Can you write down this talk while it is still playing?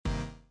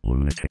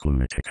Lunatic,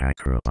 lunatic,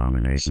 hacker,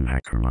 abomination,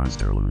 hacker,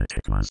 monster,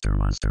 lunatic, monster,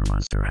 monster,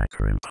 monster,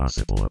 hacker,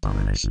 impossible,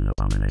 abomination,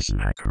 abomination,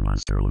 hacker,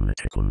 monster,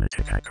 lunatic,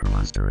 lunatic, hacker,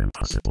 monster,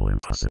 impossible,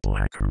 impossible,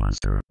 hacker,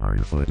 monster. Are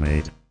you foot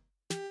mate?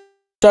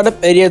 Shut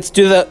up, idiots.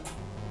 Do the...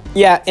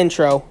 Yeah,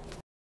 intro.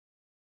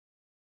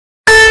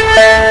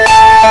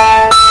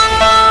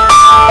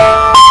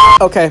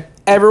 Okay,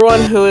 everyone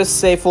who is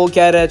safe will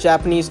get a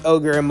Japanese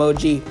ogre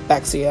emoji,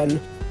 Bexian.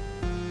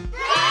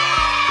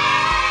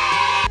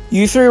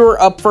 You three were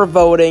up for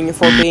voting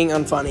for being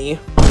unfunny.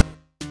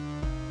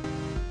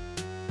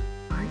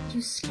 Aren't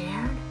you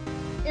scared?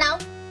 No.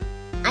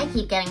 I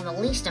keep getting the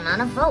least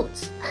amount of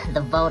votes. The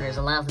voters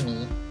love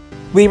me.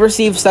 We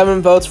received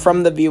 7 votes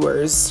from the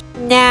viewers.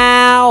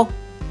 Now,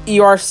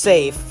 you are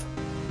safe,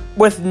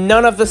 with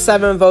none of the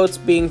 7 votes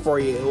being for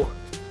you.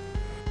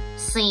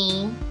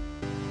 See?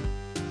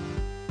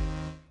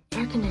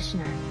 Air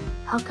conditioner,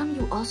 how come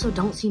you also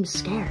don't seem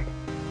scared?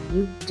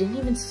 You didn't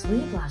even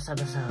sleep last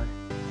episode.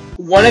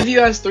 One of you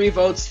has 3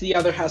 votes, the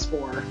other has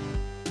 4.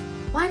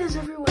 Why does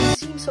everyone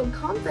seem so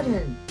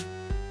confident?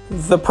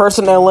 The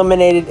person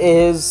eliminated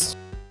is...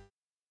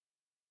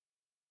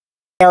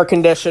 air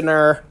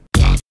conditioner.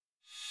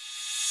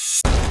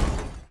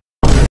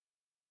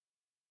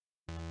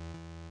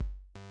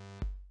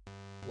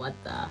 What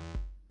the?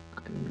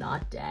 I'm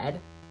not dead.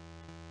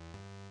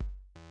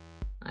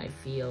 I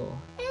feel...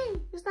 Hey,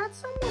 is that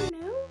someone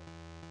new?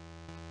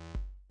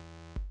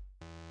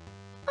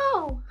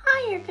 Oh,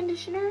 hi, air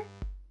conditioner.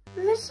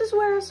 This is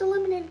where us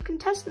eliminated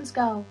contestants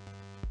go.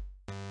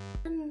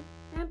 An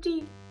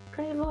empty,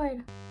 gray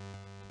void.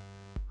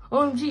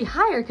 OMG,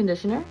 hi, air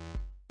conditioner.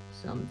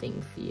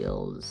 Something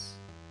feels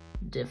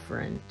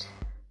different.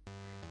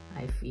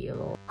 I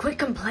feel... Quit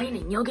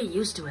complaining, you'll get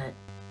used to it.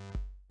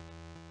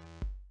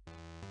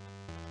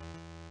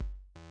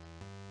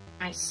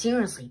 I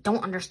seriously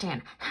don't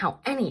understand how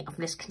any of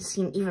this can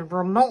seem even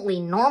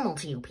remotely normal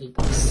to you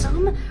people.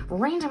 Some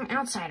random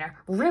outsider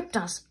ripped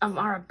us of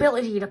our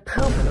ability to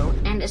poo-poo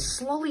and is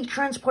slowly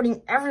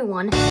transporting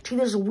everyone to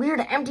this weird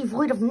empty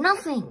void of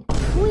nothing.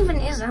 Who even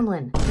is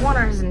Emlyn? What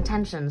are his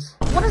intentions?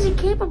 What is he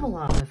capable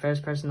of? The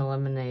first person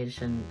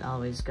elimination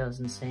always goes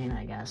insane,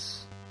 I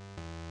guess.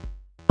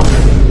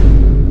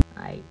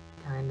 I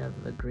kind of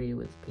agree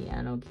with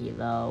Piano Key,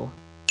 though.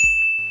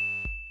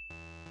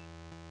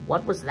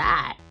 What was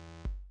that?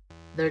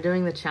 They're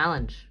doing the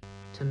challenge.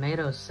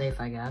 Tomato's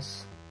safe, I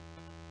guess.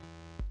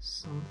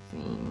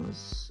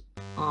 Something's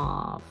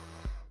off.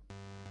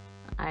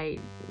 I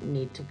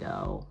need to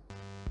go.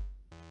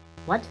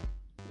 What?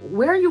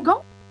 Where are you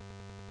going?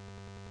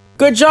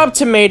 Good job,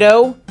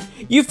 Tomato.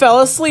 You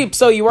fell asleep,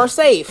 so you are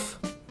safe.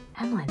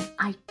 Emlyn,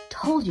 I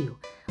told you.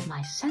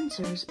 My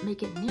sensors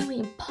make it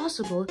nearly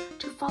impossible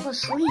to fall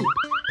asleep.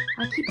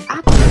 I keep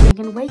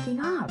activating and waking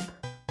up.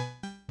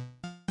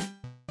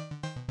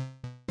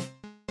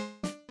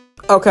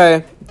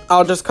 Okay,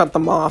 I'll just cut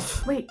them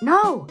off. Wait,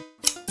 no!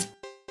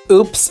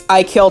 Oops,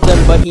 I killed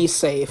him, but he's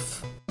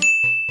safe.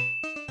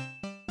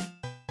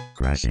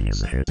 Crashing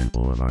is a hit in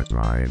Boulevard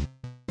Drive.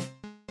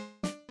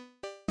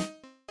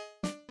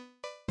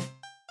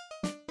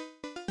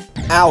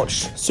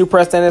 Ouch,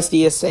 suppressed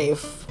NSD is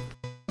safe.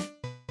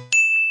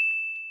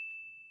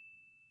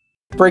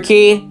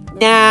 Bricky,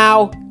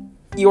 now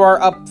you are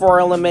up for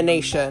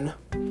elimination.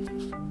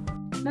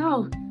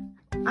 No,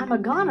 I'm a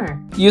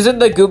goner. Use it in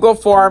the Google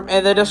form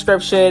in the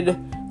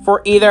description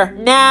for either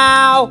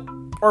now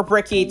or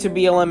Bricky to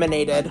be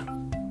eliminated.